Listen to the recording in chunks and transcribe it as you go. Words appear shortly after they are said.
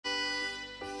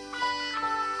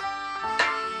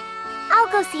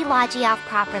I'll go see Logy off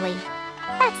properly.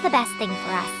 That's the best thing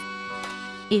for us.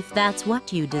 If that's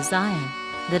what you desire,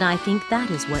 then I think that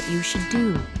is what you should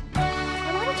do.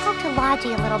 I want to talk to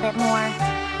Logy a little bit more.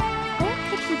 Where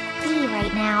could he be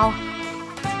right now?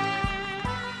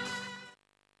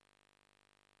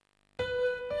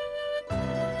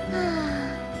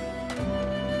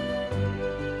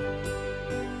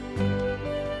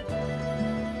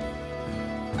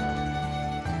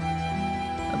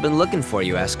 I've been looking for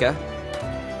you, Escha.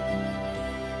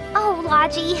 Oh,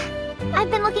 Logy.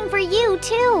 I've been looking for you,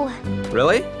 too.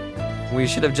 Really? We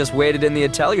should have just waited in the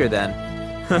atelier then.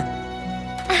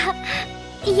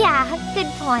 Yeah, good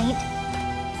point.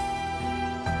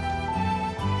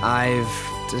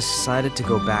 I've decided to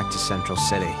go back to Central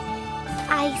City.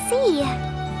 I see.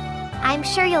 I'm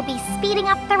sure you'll be speeding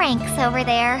up the ranks over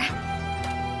there.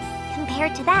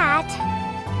 Compared to that,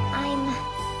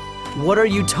 What are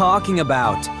you talking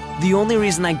about? The only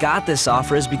reason I got this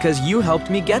offer is because you helped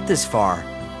me get this far.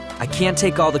 I can't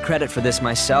take all the credit for this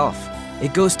myself.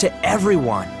 It goes to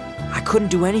everyone. I couldn't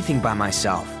do anything by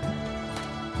myself.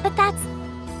 But that's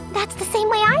the same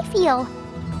way I feel.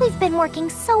 We've been working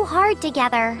so hard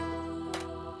together.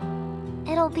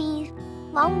 It'll be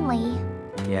lonely.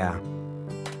 Yeah.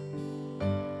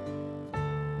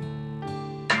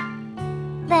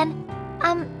 Then,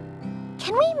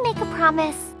 can we make a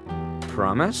promise?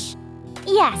 Promise?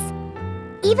 Yes.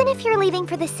 Even if you're leaving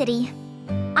for the city,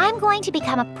 I'm going to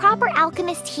become a proper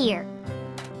alchemist here.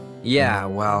 Yeah,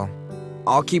 well,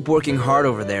 I'll keep working hard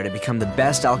over there to become the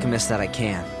best alchemist that I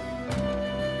can.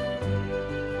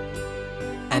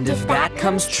 And if that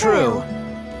comes true...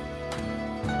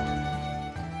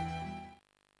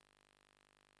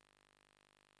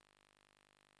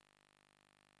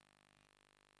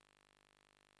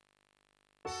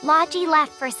 Logy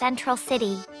left for Central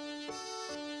City.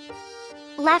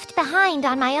 Left behind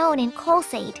on my own in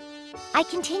Colsade, I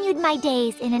continued my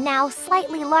days in a now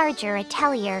slightly larger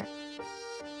atelier.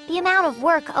 The amount of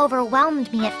work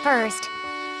overwhelmed me at first,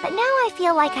 but now I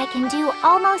feel like I can do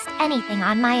almost anything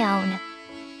on my own.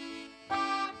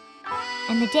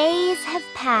 And the days have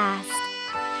passed.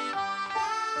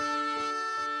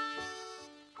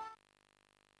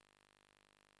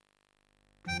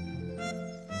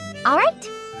 All right,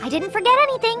 I didn't forget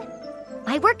anything.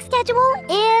 My work schedule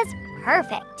is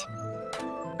perfect.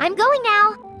 I'm going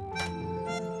now.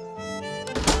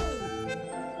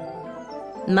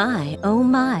 My, oh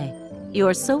my,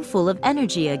 you're so full of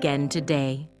energy again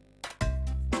today.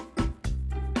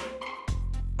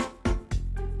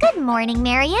 Good morning,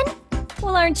 Marion.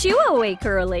 Well, aren't you awake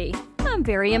early? I'm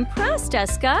very impressed,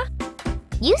 Escha.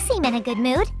 You seem in a good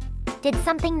mood. Did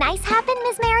something nice happen,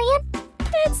 Miss Marion?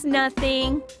 It's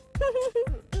nothing.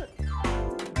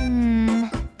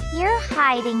 You're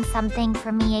hiding something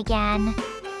from me again.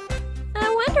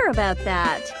 I wonder about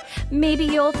that. Maybe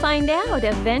you'll find out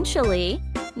eventually.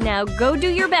 Now go do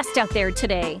your best out there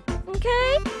today,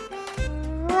 okay?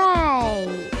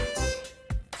 Right.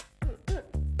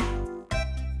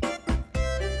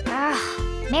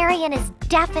 Marion is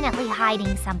definitely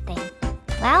hiding something.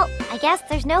 Well, I guess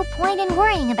there's no point in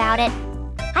worrying about it.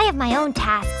 I have my own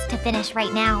tasks to finish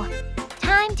right now.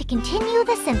 Time to continue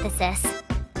the synthesis.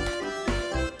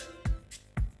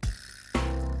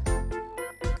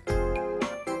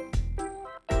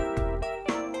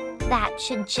 That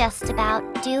should just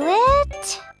about do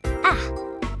it.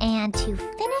 And to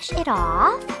finish it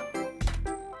off...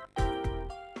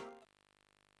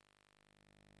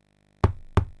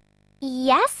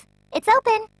 Yes, it's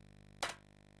open.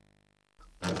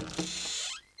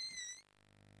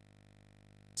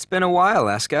 It's been a while,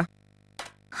 Escha.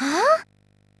 Huh?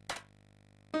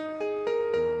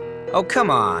 Oh,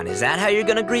 come on. Is that how you're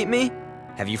gonna greet me?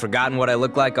 Have you forgotten what I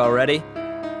look like already?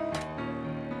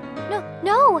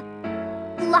 No.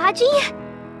 Logy?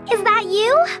 Is that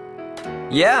you?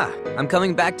 Yeah, I'm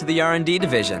coming back to the R&D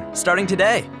division, starting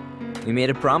today. We made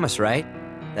a promise, right?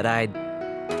 That I'd...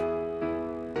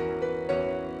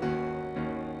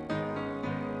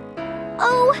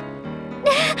 Oh!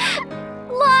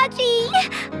 Logy!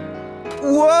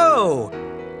 Whoa!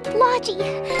 Logy,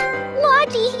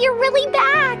 you're really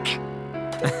back!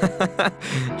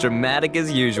 Dramatic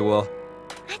as usual.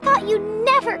 I thought you'd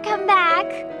never come back.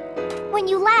 When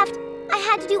you left, I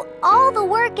had to do all the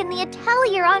work in the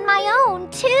atelier on my own,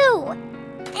 too.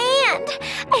 And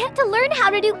I had to learn how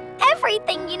to do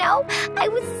everything, you know. I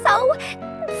was so...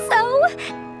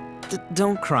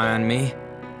 Don't cry on me.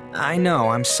 I know,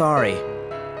 I'm sorry.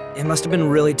 It must have been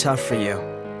really tough for you.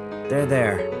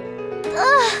 There.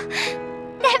 Ugh,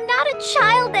 I'm not a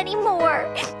child anymore.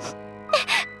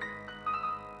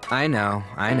 I know.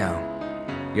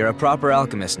 You're a proper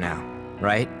alchemist now.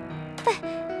 right? But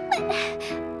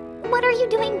what are you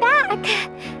doing back?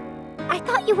 I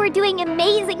thought you were doing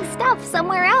amazing stuff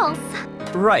somewhere else.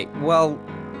 Right, well,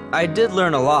 I did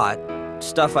learn a lot.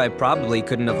 Stuff I probably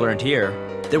couldn't have learned here.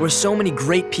 There were so many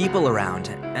great people around,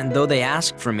 and though they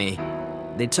asked for me,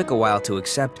 they took a while to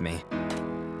accept me.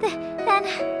 Then,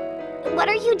 what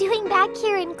are you doing back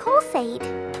here in Colsade?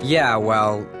 Yeah,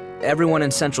 well, everyone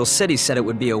in Central City said it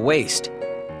would be a waste,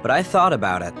 but I thought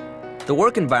about it. The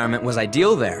work environment was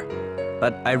ideal there,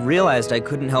 but I realized I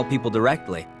couldn't help people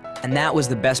directly, and that was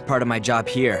the best part of my job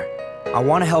here. I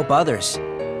want to help others,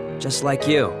 just like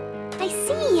you. I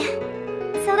see.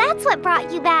 So that's what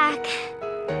brought you back.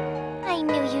 I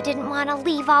knew you didn't want to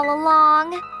leave all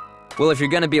along. Well, if you're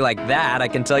gonna be like that, I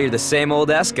can tell you're the same old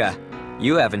Escha.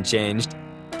 You haven't changed.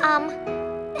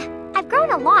 I've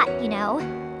grown a lot, you know.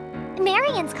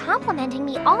 Marion's complimenting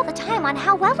me all the time on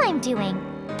how well I'm doing.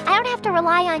 I don't have to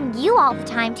rely on you all the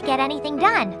time to get anything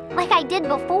done, like I did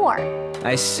before.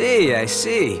 I see, I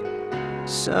see.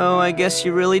 So I guess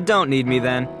you really don't need me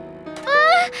then.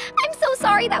 I'm so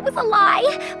sorry that was a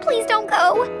lie. Please don't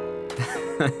go.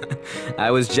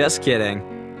 I was just kidding.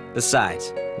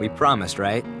 Besides, we promised,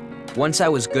 right? Once I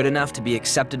was good enough to be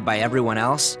accepted by everyone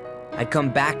else, I'd come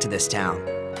back to this town.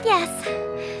 Yes,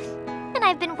 and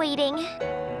I've been waiting.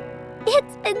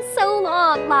 It's been so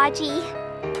long, Logy.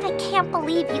 I can't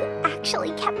believe you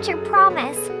actually kept your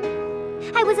promise.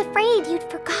 I was afraid you'd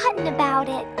forgotten about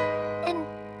it, and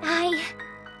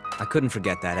I couldn't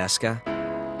forget that, Escha.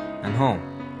 I'm home.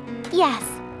 Yes.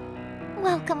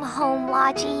 Welcome home,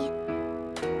 Logy.